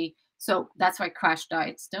usually so. That's why crash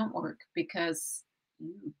diets don't work because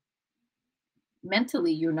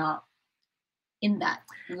mentally you're not in that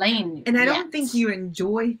lane. And I don't think you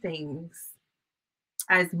enjoy things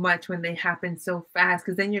as much when they happen so fast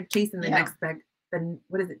because then you're chasing the next best. Then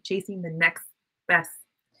what is it? Chasing the next best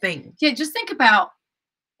thing. Yeah, just think about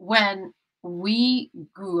when we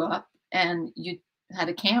grew up and you had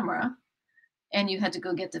a camera and you had to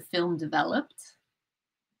go get the film developed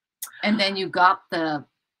and then you got the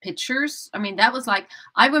pictures. I mean, that was like,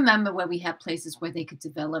 I remember when we had places where they could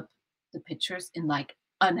develop the pictures in like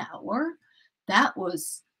an hour. That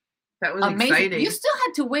was amazing. Exciting. You still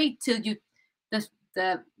had to wait till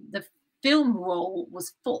the film roll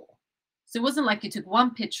was full. So it wasn't like you took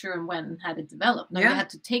one picture and went and had it developed. No, you had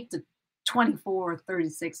to take the 24 or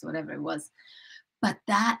 36, whatever it was. But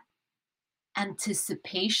that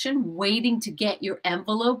anticipation, waiting to get your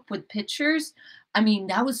envelope with pictures, I mean,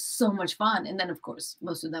 that was so much fun. And then, of course,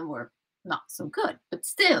 most of them were not so good. But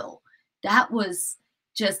still, that was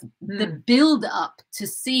just the build up to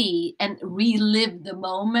see and relive the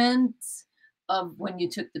moment of when you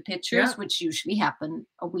took the pictures, which usually happened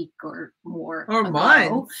a week or more ago.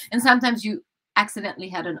 Months. And sometimes you accidentally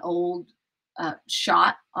had an old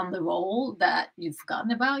shot on the roll that you've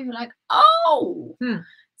forgotten about. You're like, oh, so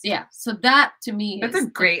yeah. So that to me that's a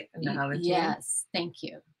great analogy. Yes, thank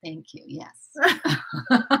you, yes.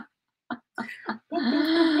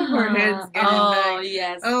 Our heads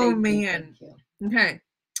yes. Oh man. You. Okay.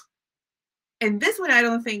 And this one I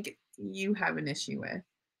don't think you have an issue with.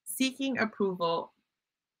 Seeking approval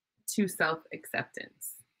to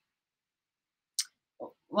self-acceptance.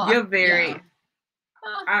 Well, you're very.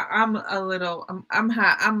 I'm a little.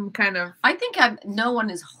 I'm kind of. I think no one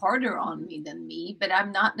is harder on me than me, but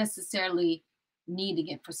I'm not necessarily needing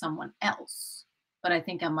it for someone else. But I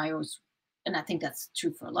think I'm my own, and I think that's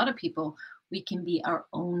true for a lot of people. We can be our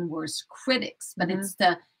own worst critics, but it's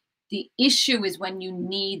the issue is when you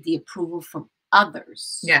need the approval from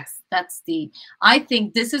others. Yes. I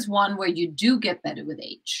think this is one where you do get better with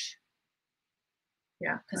age.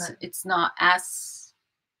 Yeah. Because it's not as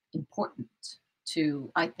important to,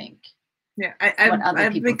 I think. Yeah.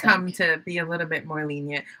 I've become to be a little bit more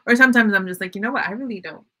lenient. Or sometimes I'm just like, you know what? I really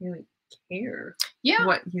don't really care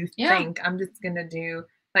what you think. I'm just going to do,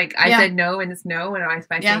 like I said no and it's no. And if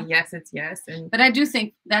I say yes, it's yes. But I do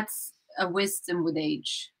think that's a wisdom with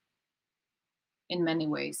age in many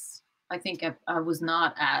ways. I think I was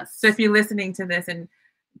not as. So if you're listening to this and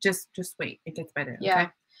just wait, it gets better. Yeah.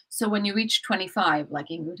 Okay? So when you reach 25, like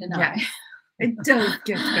Ingrid and I. It does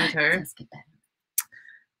get better. It does get better.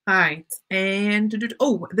 All right. And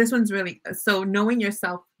this one's really, so knowing your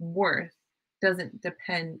self-worth doesn't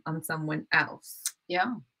depend on someone else.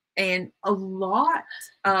 Yeah. And a lot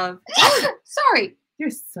of. Sorry. You're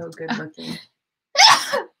so good looking.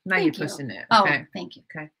 Now you're pushing it. Okay. Oh, thank you.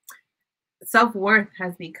 Okay. Self-worth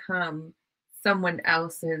has become someone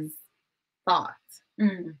else's thought.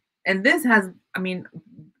 And this has, I mean,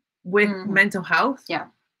 with mental health,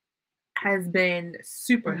 has been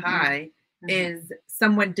super high. Is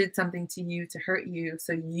someone did something to you to hurt you,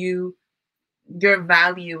 so your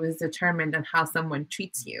value is determined on how someone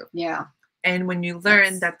treats you. Yeah. And when you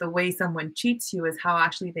learn that the way someone treats you is how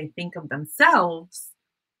actually they think of themselves,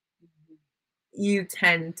 you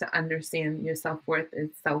tend to understand your self-worth is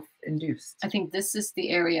self-induced. I think this is the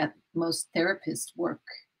area most therapists work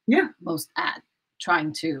most at,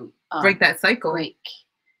 trying to break that cycle.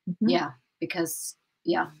 Yeah, because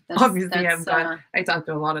obviously I talk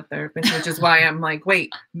to a lot of therapists, which is why I'm like,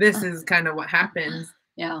 wait, this is kind of what happens.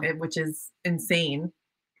 Yeah. Which is insane.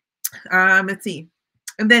 Let's see.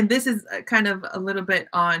 And then this is kind of a little bit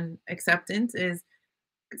on acceptance is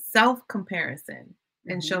self-comparison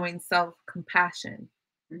and showing self-compassion,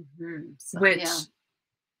 which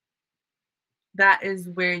that is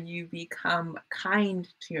where you become kind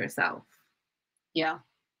to yourself. Yeah.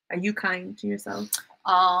 Are you kind to yourself?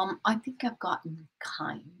 I think I've gotten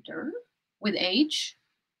kinder with age.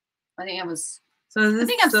 I think I was. I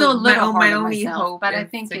think I'm still a little hard on myself, but I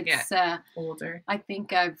think it's older. I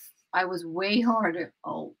think I was way harder.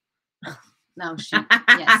 Oh, no, she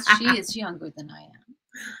is younger than I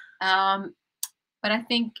am. But I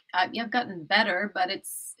think I've gotten better, but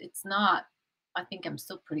it's not. I think I'm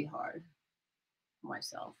still pretty hard on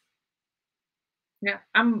myself. Yeah,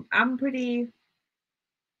 I'm pretty.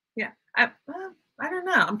 Yeah, I don't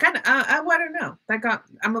know. I'm kind of. I don't know.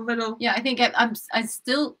 I'm a little. Yeah, I think I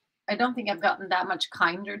still. I don't think I've gotten that much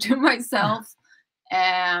kinder to myself.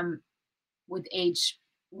 Um, with age,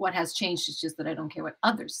 what has changed is just that I don't care what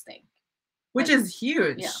others think. Which Like, is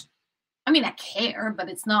huge. yeah, I mean, I care, but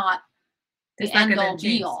it's not the It's not end gonna all be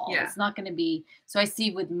change. all. Yeah. It's not going to be. So I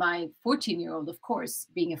see with my 14-year-old, of course,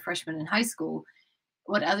 being a freshman in high school,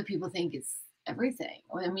 what other people think is everything.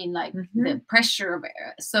 I mean, like Mm-hmm. the pressure of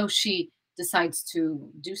so she decides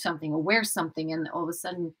to do something or wear something, and all of a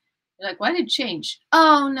sudden, you're like, why did it change?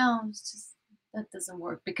 Oh no, it's just that doesn't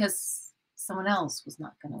work because someone else was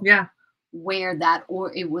not going to Yeah. wear that,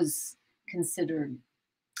 or it was considered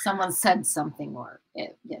someone said something, or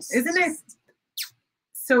yes. Isn't it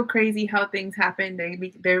so crazy how things happen?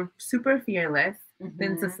 They're super fearless.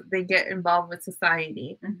 Then they get involved with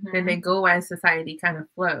society. Then they go as society kind of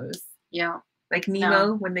flows. Yeah. Like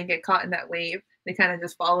Nemo, when they get caught in that wave, they kind of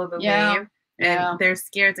just follow the wave, and they're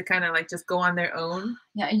scared to kind of like just go on their own.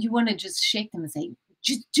 Yeah, and you want to just shake them and say,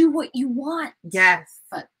 just do what you want. Yes.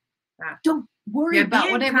 But don't worry about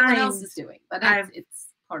what everyone else is doing. But it's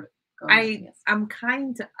part of going on, I'm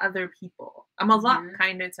kind to other people. I'm a lot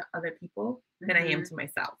kinder to other people than I am to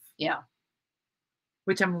myself. Yeah.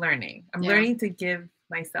 Which I'm learning. I'm learning to give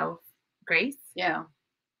myself grace. Yeah.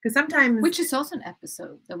 Because sometimes... Which is also an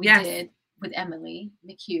episode that we did with Emily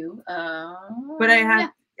McHugh. But I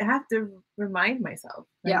have to remind myself.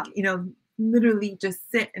 Like, literally just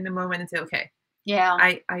sit in the moment and say, okay. Yeah.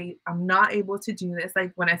 I'm not able to do this.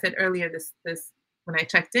 Like when I said earlier, this when I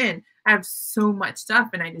checked in, I have so much stuff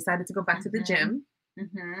and I decided to go back to the gym.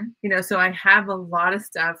 So I have a lot of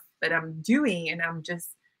stuff that I'm doing, and I'm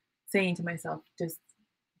just saying to myself, just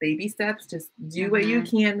baby steps, just do what you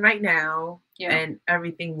can right now, and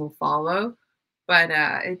everything will follow. But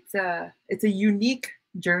it's a unique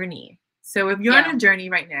journey. So if you're on a journey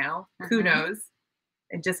right now, kudos.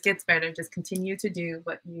 It just gets better. Just continue to do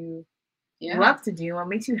what you love to do, what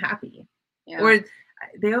makes you happy. Or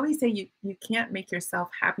they always say you can't make yourself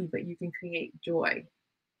happy, but you can create joy.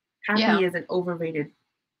 Happy is an overrated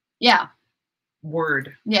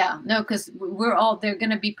word. Yeah, no, because there are going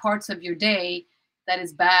to be parts of your day that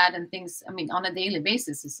is bad and things. I mean, on a daily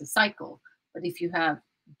basis, it's a cycle. But if you have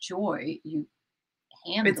joy, you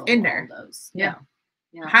handle it's in there. All those. Yeah.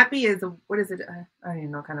 Happy is what is it? I don't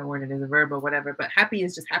even know what kind of word it is, a verb or whatever. But happy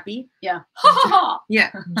is just happy. Yeah.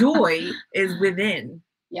 Yeah. Joy is within.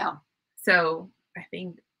 Yeah. So I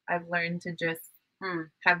think I've learned to just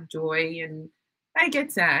have joy, and I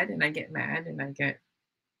get sad and I get mad and I get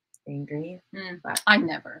angry. But I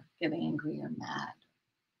never get angry or mad.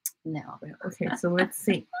 No. Okay, so let's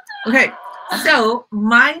see. Okay, so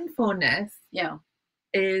mindfulness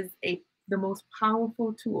is the most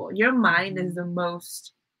powerful tool. Your mind is the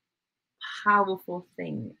most powerful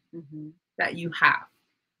thing that you have.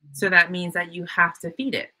 So that means that you have to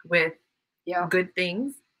feed it with good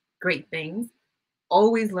things, great things,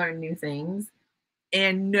 always learn new things,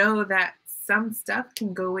 and know that some stuff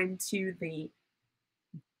can go into the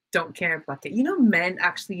don't care bucket. Men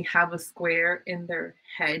actually have a square in their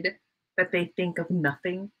head that they think of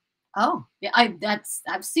nothing. Oh, yeah,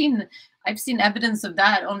 I've seen evidence of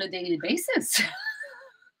that on a daily basis.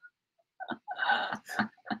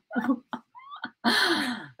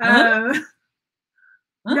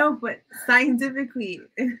 No, but scientifically,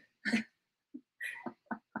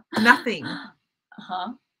 nothing.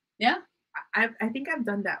 Yeah. I think I've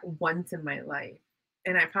done that once in my life,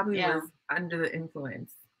 and I probably was under the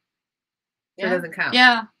influence. So it doesn't count.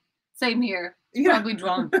 Yeah, same here. Probably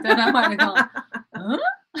drunk. Then I might have gone, huh?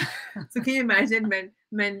 So can you imagine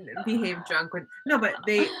men behave drunk when but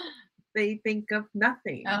they think of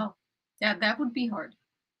nothing. Oh, yeah, that would be hard.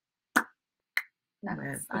 Okay.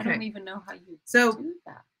 I don't even know how you do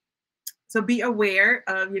that. So be aware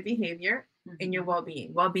of your behavior and your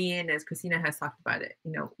well-being. Well-being, as Christina has talked about it,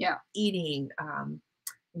 eating,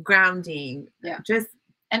 grounding,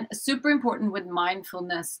 and super important with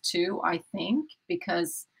mindfulness too, I think,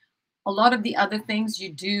 because a lot of the other things you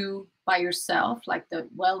do by yourself, like the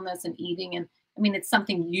wellness and eating, and I mean, it's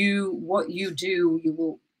something what you do, you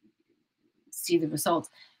will see the results.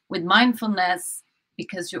 With mindfulness,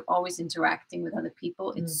 because you're always interacting with other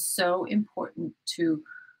people, it's so important to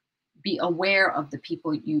be aware of the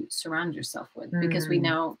people you surround yourself with, because we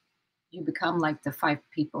know you become like the 5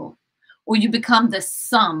 people, or you become the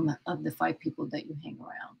sum of the 5 people that you hang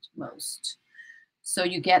around most. So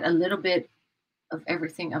you get a little bit of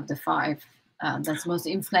everything of the 5 that's most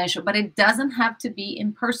influential, but it doesn't have to be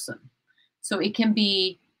in person. So it can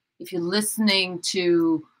be if you're listening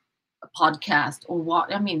to a podcast or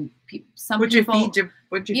what. I mean, some people.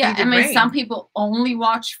 Yeah, I mean, some people only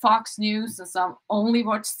watch Fox News and some only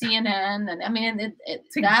watch CNN, and I mean,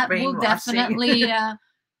 that will definitely, yeah,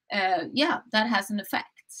 that has an effect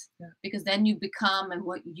because then you become and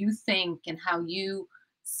what you think and how you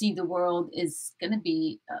see the world is going to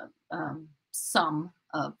be some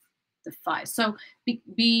of the 5. So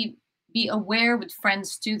be aware with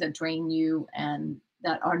friends too that drain you and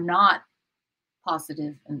that are not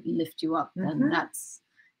positive and lift you up. Then that's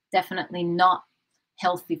definitely not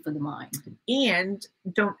healthy for the mind. And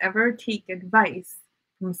don't ever take advice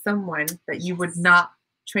from someone that you would not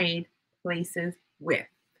trade places with.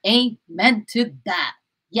 Amen to that.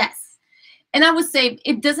 Yes. And I would say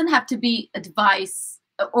it doesn't have to be advice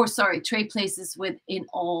trade places with in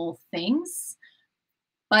all things,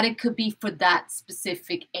 but it could be for that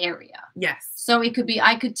specific area. Yes. So it could be,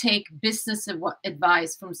 I could take business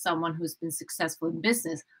advice from someone who's been successful in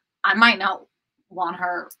business. I might not want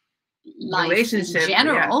her life in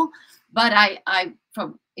general, but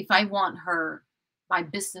if I want my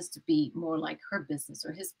business to be more like her business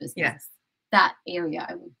or his business, that area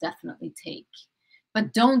I will definitely take.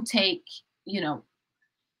 But don't take,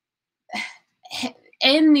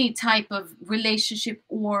 any type of relationship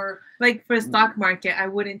or like for stock market, I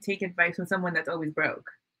wouldn't take advice from someone that's always broke.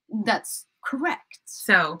 That's correct.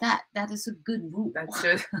 So that is a good rule. That's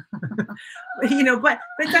just but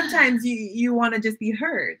sometimes you want to just be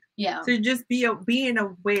heard. Yeah. So just being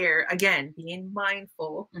aware, again, being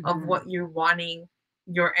mindful of what you're wanting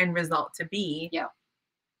your end result to be. Yeah.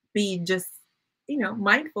 Be just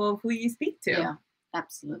mindful of who you speak to. Yeah,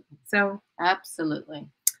 absolutely. So absolutely.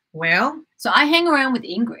 Well, so I hang around with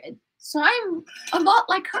Ingrid, so I'm a lot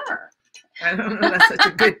like her. I don't know, that's such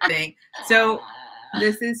a good thing. So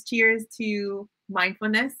this is cheers to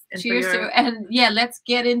mindfulness. And cheers to, and yeah, let's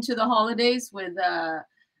get into the holidays with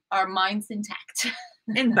our minds intact.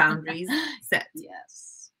 And boundaries set.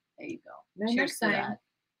 Yes, there you go. Then cheers to time. that.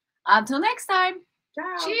 Until next time.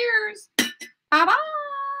 Ciao. Cheers. Bye-bye.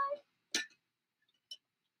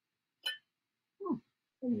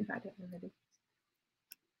 You had it already.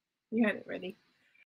 You had it ready.